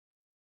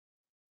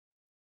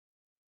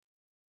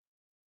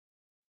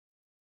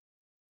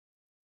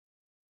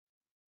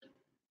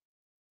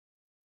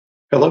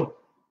Hello.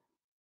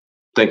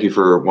 Thank you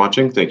for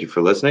watching. Thank you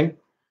for listening.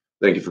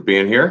 Thank you for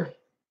being here.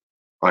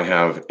 I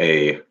have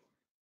a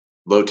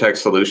low tech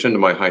solution to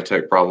my high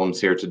tech problems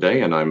here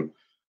today, and I'm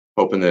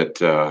hoping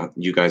that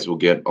you guys will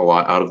get a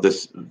lot out of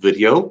this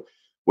video,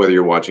 whether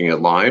you're watching it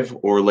live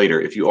or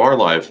later. If you are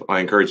live, I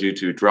encourage you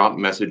to drop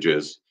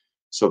messages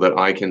so that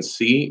I can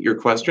see your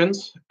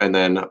questions and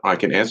then I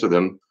can answer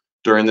them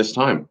during this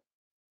time.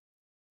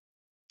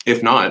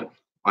 If not,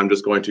 I'm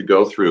just going to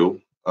go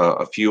through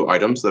a few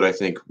items that I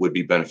think would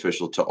be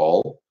beneficial to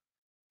all.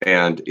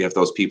 And if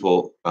those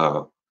people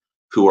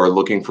who are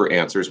looking for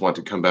answers want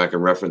to come back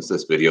and reference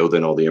this video,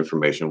 then all the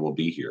information will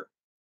be here.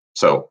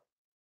 So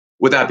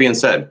with that being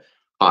said,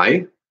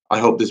 I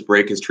hope this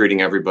break is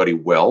treating everybody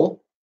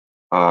well.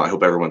 I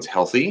hope everyone's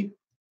healthy.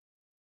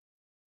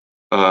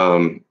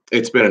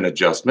 It's been an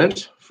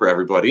adjustment for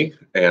everybody,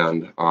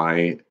 and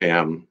I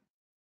am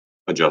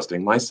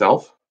adjusting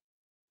myself.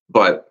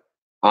 But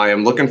I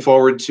am looking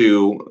forward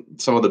to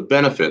some of the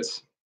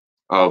benefits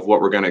of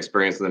what we're going to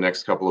experience in the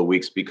next couple of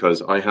weeks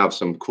because I have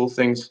some cool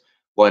things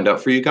lined up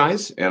for you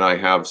guys, and I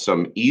have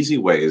some easy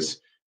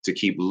ways to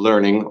keep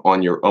learning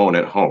on your own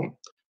at home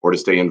or to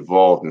stay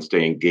involved and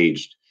stay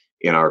engaged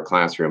in our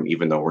classroom,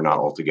 even though we're not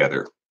all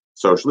together.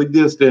 Socially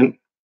distant,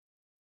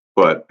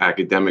 but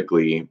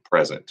academically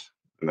present.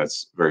 And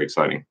that's very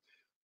exciting.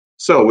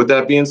 So with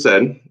that being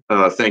said,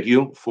 thank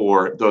you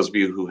for those of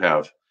you who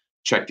have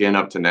checked in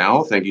up to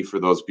now. Thank you for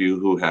those of you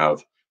who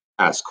have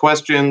asked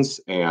questions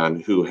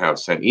and who have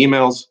sent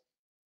emails.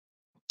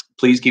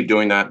 Please keep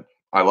doing that.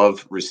 I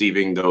love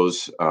receiving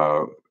those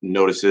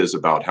notices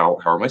about how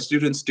are my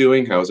students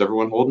doing? How is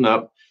everyone holding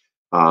up?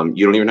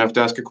 You don't even have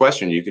to ask a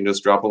question. You can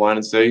just drop a line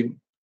and say,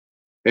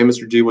 hey,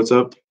 Mr. G, what's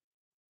up?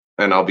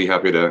 And I'll be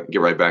happy to get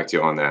right back to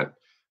you on that.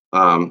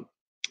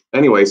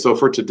 Anyway, so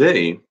for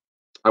today,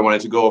 I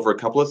wanted to go over a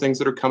couple of things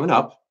that are coming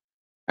up,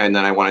 and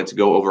then I wanted to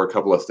go over a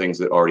couple of things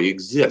that already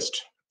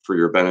exist for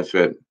your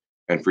benefit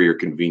and for your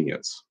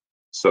convenience.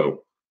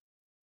 So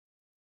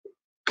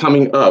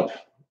coming up,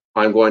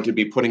 I'm going to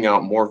be putting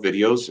out more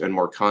videos and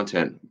more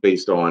content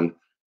based on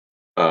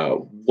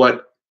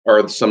what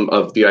are some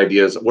of the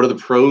ideas, what do the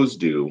pros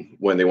do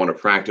when they want to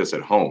practice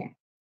at home?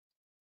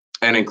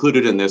 And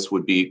included in this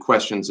would be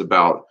questions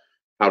about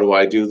how do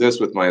I do this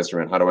with my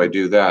instrument? How do I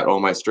do that? Oh,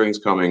 my string's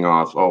coming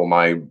off. Oh,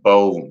 my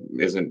bow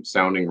isn't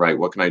sounding right.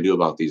 What can I do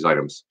about these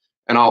items?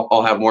 And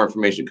I'll have more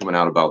information coming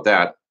out about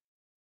that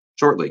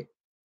shortly in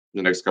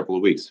the next couple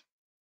of weeks.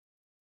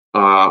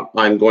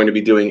 I'm going to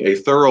be doing a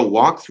thorough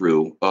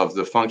walkthrough of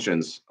the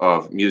functions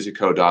of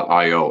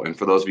musico.io. And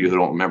for those of you who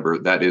don't remember,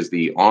 that is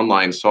the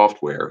online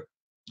software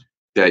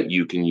that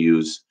you can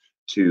use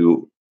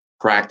to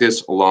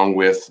practice along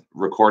with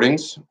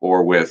recordings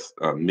or with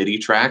MIDI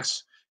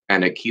tracks,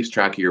 and it keeps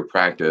track of your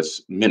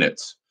practice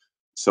minutes.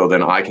 So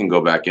then I can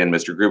go back in,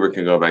 Mr. Gruber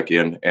can go back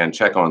in and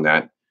check on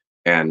that,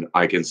 and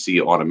I can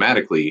see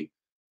automatically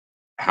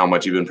how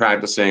much you've been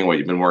practicing, what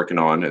you've been working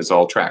on is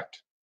all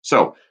tracked.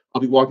 So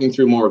I'll be walking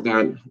through more of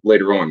that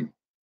later on.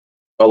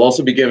 I'll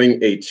also be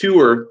giving a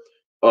tour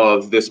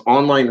of this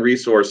online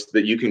resource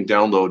that you can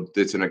download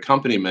that's an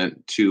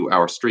accompaniment to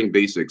our String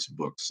Basics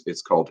books.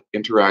 It's called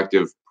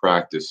Interactive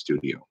Practice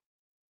Studio.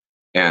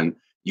 And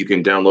you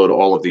can download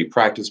all of the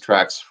practice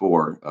tracks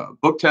for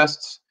book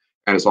tests,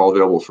 and it's all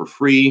available for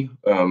free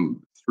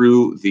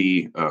through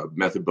the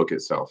method book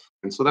itself.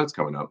 And so that's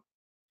coming up.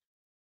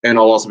 And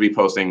I'll also be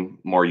posting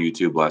more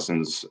YouTube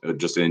lessons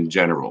just in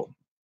general.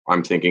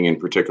 I'm thinking in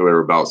particular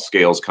about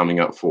scales coming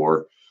up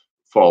for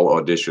fall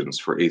auditions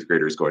for 8th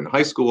graders going to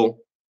high school,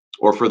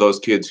 or for those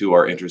kids who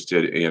are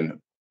interested in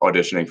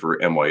auditioning for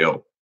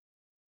MYO.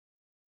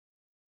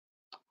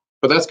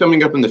 But that's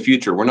coming up in the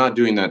future. We're not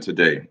doing that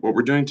today. What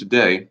we're doing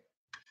today,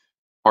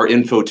 our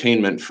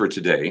infotainment for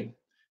today,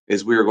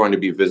 is we are going to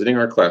be visiting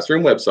our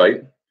classroom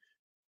website.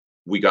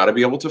 We got to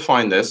be able to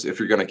find this if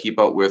you're going to keep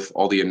up with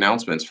all the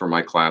announcements for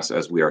my class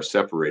as we are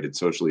separated,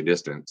 socially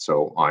distant.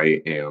 So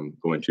I am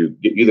going to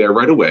get you there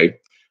right away.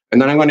 And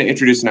then I'm going to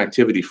introduce an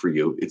activity for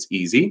you. It's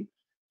easy,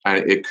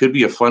 and it could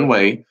be a fun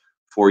way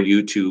for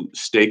you to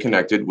stay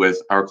connected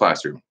with our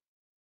classroom.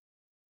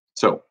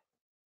 So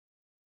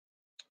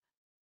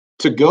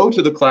to go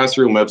to the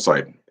classroom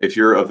website, if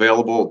you're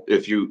available,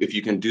 if you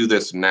can do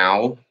this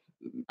now,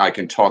 I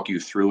can talk you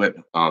through it.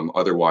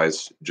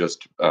 Otherwise,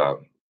 just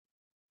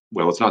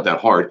well, it's not that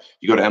hard.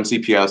 You go to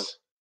mcpsmt.org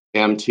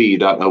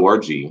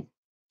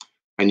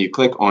and you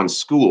click on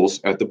schools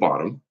at the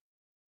bottom.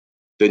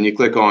 Then you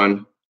click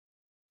on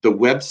the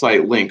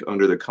website link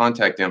under the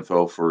contact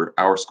info for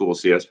our school,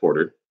 CS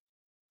Porter.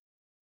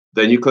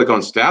 Then you click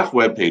on staff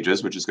web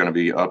pages, which is going to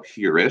be up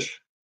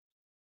here-ish.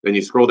 Then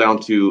you scroll down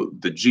to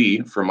the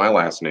G for my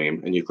last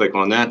name, and you click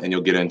on that, and you'll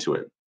get into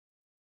it.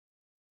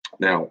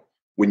 Now,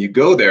 when you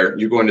go there,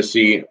 you're going to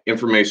see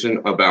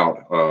information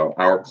about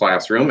our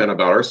classroom and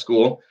about our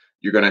school.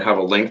 You're going to have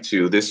a link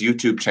to this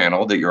YouTube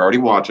channel that you're already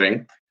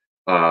watching.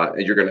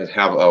 And you're going to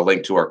have a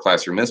link to our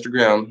classroom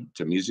Instagram,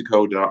 to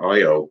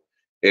musico.io,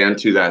 and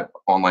to that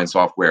online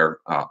software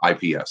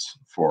IPS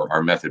for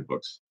our method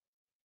books.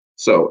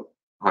 So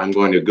I'm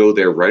going to go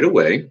there right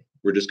away.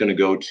 We're just going to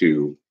go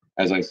to,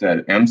 as I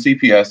said,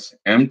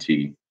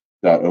 mcpsmt.org.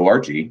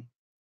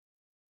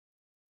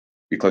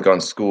 You click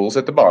on schools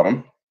at the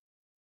bottom.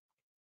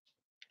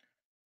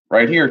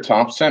 Right here,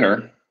 top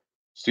center,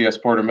 CS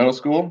Porter Middle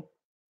School.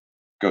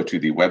 Go to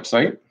the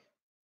website.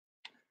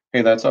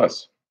 Hey, that's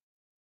us.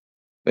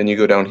 Then you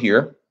go down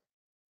here.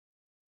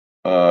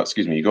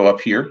 You go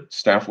up here,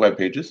 staff web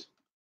pages.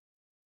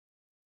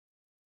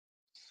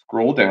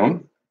 Scroll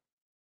down.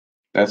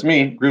 That's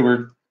me,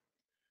 Gruber.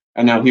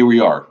 And now here we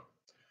are.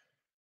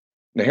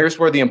 Now here's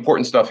where the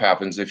important stuff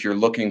happens if you're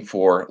looking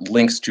for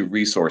links to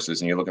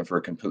resources and you're looking for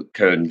a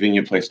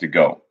convenient place to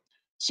go.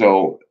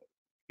 So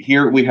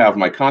here we have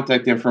my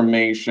contact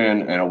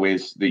information and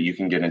ways that you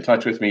can get in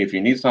touch with me if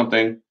you need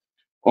something.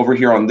 Over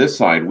here on this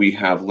side, we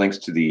have links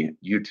to the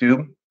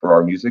YouTube for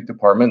our music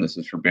department. This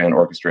is for band,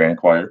 orchestra, and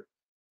choir.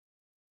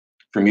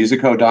 For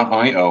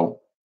musico.io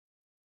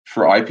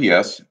for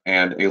IPS,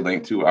 and a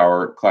link to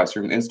our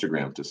classroom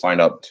Instagram to sign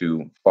up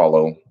to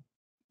follow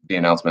the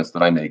announcements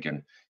that I make.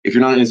 And if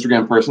you're not an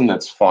Instagram person,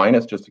 that's fine.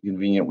 It's just a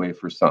convenient way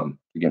for some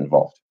to get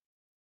involved.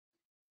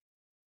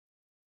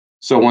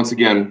 So once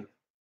again,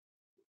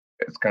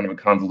 it's kind of a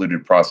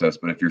convoluted process,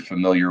 but if you're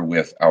familiar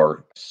with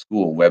our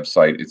school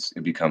website,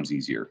 it becomes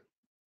easier.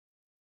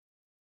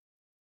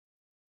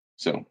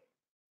 So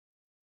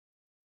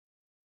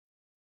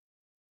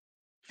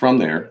from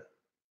there,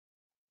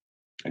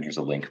 and here's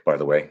a link, by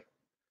the way.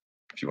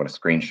 If you want to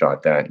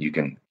screenshot that, you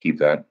can keep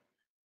that.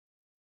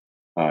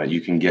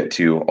 You can get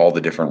to all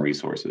the different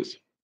resources.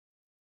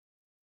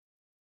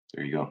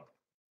 There you go.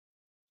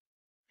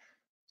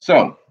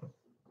 So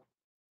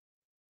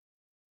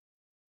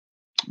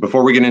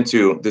before we get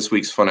into this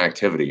week's fun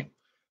activity,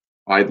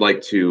 I'd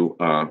like to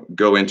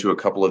go into a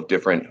couple of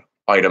different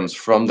items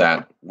from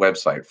that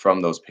website,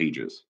 from those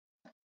pages.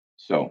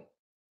 So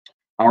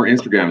our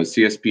Instagram is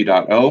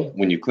csp.o.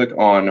 When you click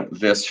on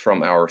this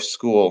from our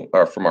school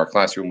or from our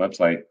classroom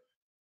website,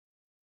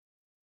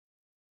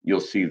 you'll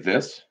see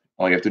this.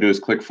 All you have to do is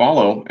click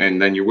follow,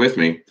 and then you're with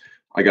me.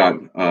 I got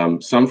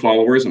some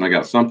followers and I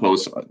got some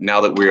posts.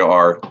 Now that we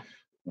are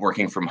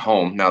working from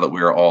home, now that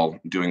we are all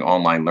doing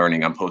online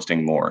learning, I'm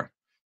posting more.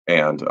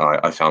 And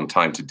I found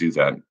time to do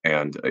that.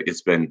 And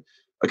it's been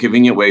a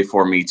convenient way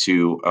for me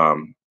to,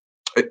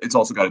 it's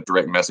also got a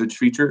direct message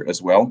feature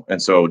as well.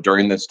 And so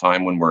during this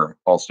time when we're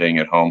all staying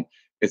at home,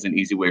 it's an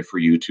easy way for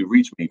you to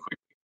reach me quickly.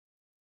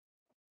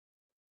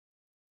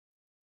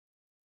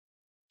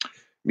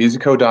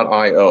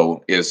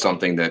 Musico.io is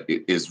something that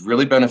is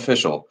really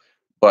beneficial,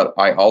 but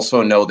I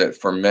also know that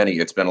for many,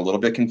 it's been a little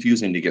bit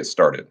confusing to get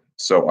started.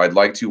 So I'd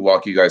like to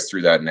walk you guys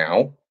through that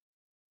now,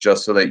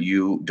 just so that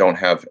you don't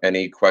have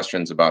any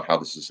questions about how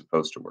this is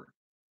supposed to work.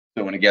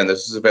 So, and again,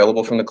 this is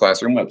available from the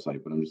classroom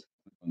website, but I'm just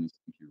on this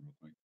computer real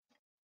quick.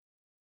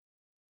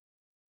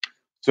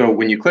 So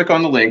when you click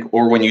on the link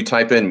or when you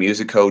type in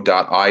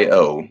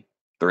musico.io,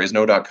 there is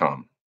no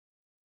 .com,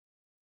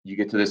 you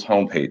get to this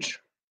homepage.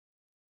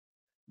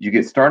 You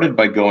get started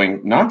by going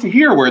not to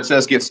here where it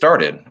says get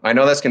started. I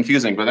know that's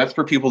confusing, but that's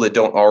for people that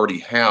don't already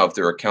have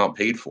their account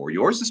paid for.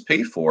 Yours is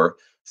paid for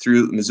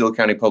through Missoula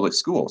County Public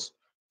Schools.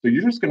 So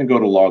you're just going to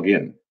go to log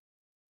in.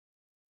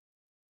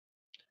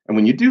 And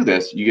when you do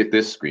this, you get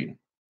this screen.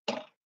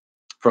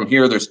 From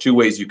here, there's two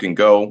ways you can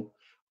go.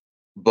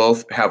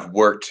 Both have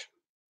worked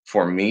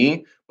for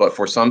me, but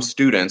for some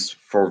students,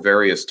 for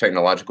various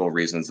technological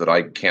reasons that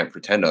I can't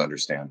pretend to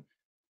understand,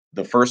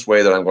 the first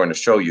way that I'm going to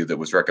show you that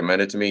was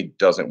recommended to me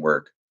doesn't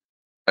work,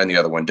 and the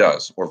other one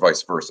does, or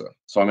vice versa.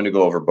 So I'm going to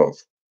go over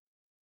both.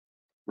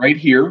 Right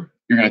here,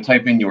 you're going to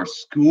type in your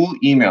school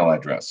email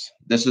address.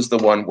 This is the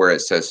one where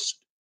it says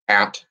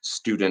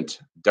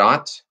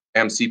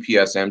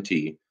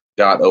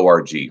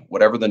 @student.mcpsmt.org.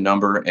 Whatever the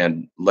number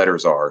and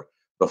letters are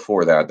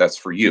before that, that's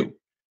for you.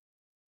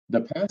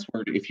 The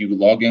password, if you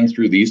log in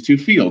through these two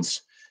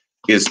fields,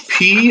 is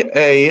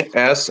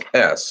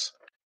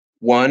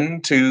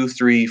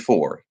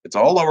PASS1234. It's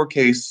all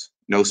lowercase,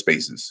 no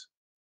spaces.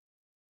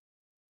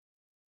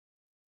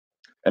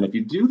 And if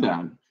you do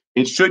that,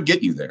 it should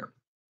get you there.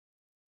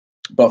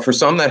 But for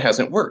some, that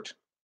hasn't worked.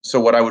 So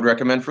what I would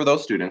recommend for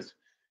those students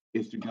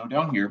is to go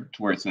down here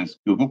to where it says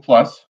Google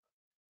Plus.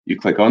 You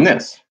click on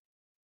this.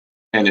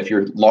 And if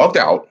you're logged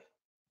out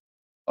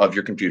of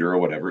your computer or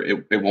whatever,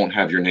 it won't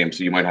have your name,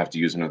 so you might have to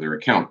use another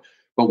account.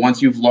 But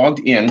once you've logged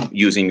in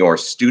using your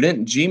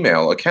student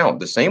Gmail account,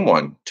 the same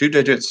one, 2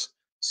 digits,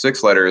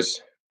 6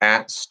 letters,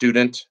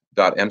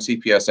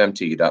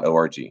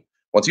 @student.mcpsmt.org.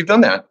 Once you've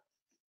done that,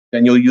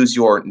 then you'll use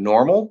your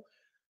normal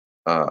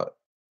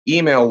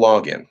email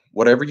login,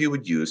 whatever you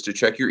would use to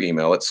check your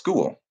email at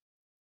school.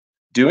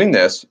 Doing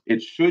this,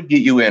 it should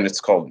get you in.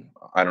 It's called,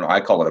 I don't know, I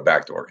call it a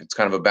backdoor. It's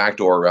kind of a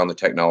backdoor around the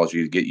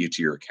technology to get you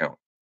to your account.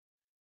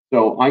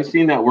 So I've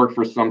seen that work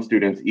for some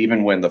students,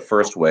 even when the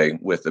first way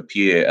with the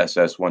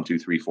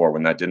PASS1234,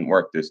 when that didn't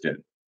work, this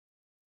did.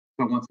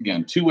 So once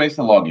again, 2 ways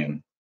to log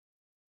in.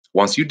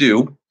 Once you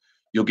do,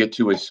 you'll get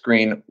to a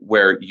screen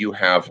where you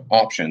have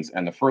options.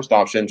 And the first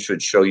option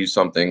should show you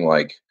something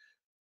like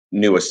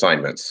new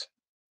assignments.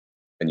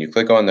 and you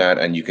click on that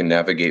and you can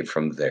navigate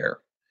from there.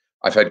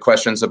 I've had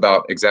questions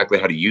about exactly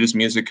how to use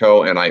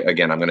Musico, and I'm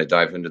going to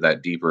dive into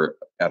that deeper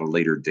at a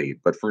later date.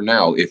 But for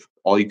now, if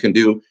all you can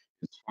do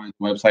is find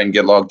the website and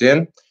get logged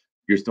in,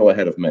 you're still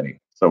ahead of many.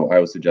 So I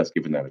would suggest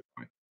giving that a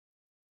try.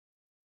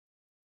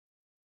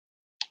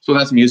 So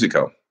that's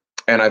Musico.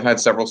 And I've had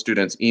several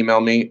students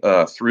email me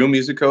through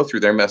Musico,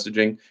 through their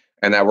messaging,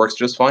 and that works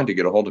just fine to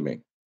get a hold of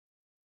me.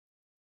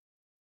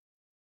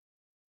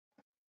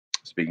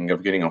 Speaking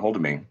of getting a hold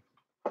of me,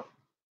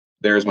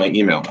 there's my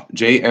email,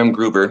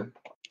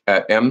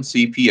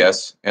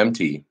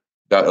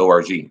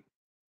 jmgruber@mcpsmt.org.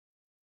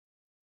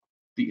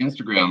 The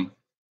Instagram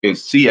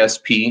is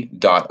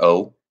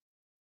csp.o,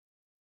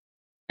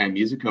 and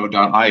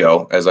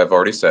musico.io, as I've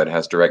already said,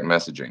 has direct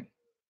messaging.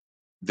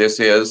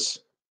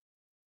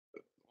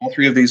 All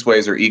three of these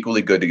ways are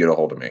equally good to get a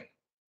hold of me.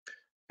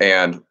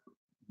 And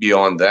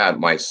beyond that,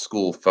 my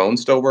school phone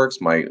still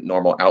works. My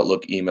normal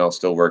Outlook email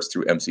still works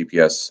through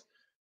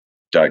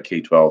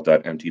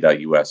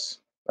mcps.k12.mt.us.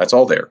 That's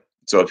all there.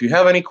 So if you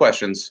have any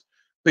questions,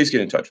 please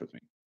get in touch with me.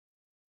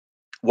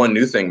 One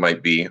new thing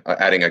might be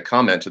adding a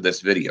comment to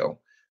this video,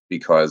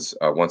 because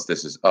once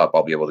this is up,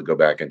 I'll be able to go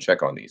back and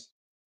check on these.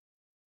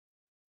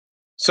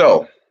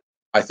 So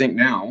I think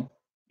now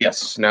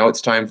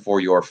it's time for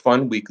your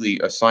fun weekly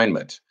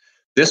assignment.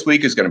 This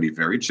week is going to be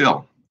very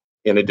chill.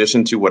 In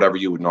addition to whatever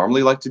you would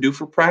normally like to do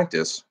for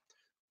practice,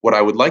 what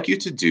I would like you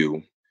to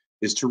do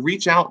is to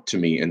reach out to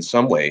me in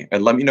some way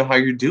and let me know how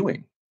you're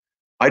doing.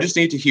 I just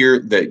need to hear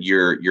that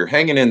you're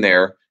hanging in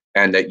there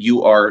and that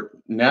you are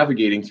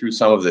navigating through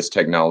some of this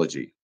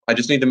technology. I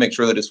just need to make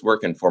sure that it's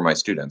working for my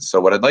students. So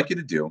what I'd like you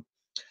to do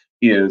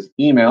is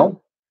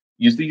email,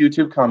 use the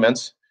YouTube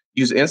comments,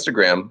 use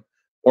Instagram,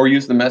 or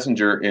use the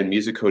messenger in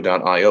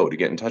musico.io to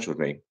get in touch with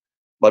me.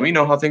 Let me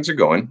know how things are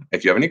going.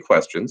 If you have any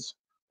questions,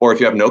 or if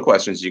you have no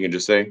questions, you can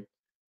just say,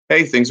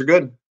 hey, things are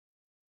good.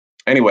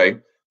 Anyway,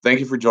 thank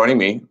you for joining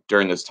me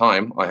during this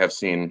time. I have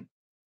seen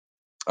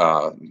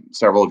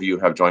several of you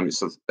have joined me,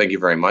 so thank you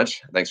very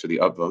much. Thanks for the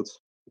upvotes.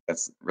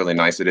 That's really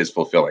nice. It is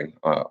fulfilling,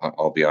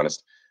 I'll be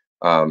honest.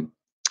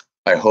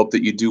 I hope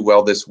that you do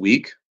well this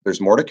week.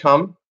 There's more to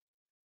come.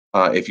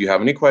 If you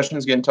have any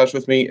questions, get in touch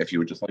with me. If you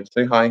would just like to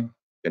say hi, get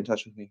in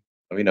touch with me.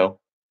 Let me know.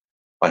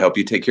 I hope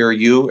you take care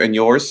of you and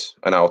yours,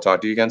 and I will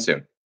talk to you again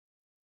soon.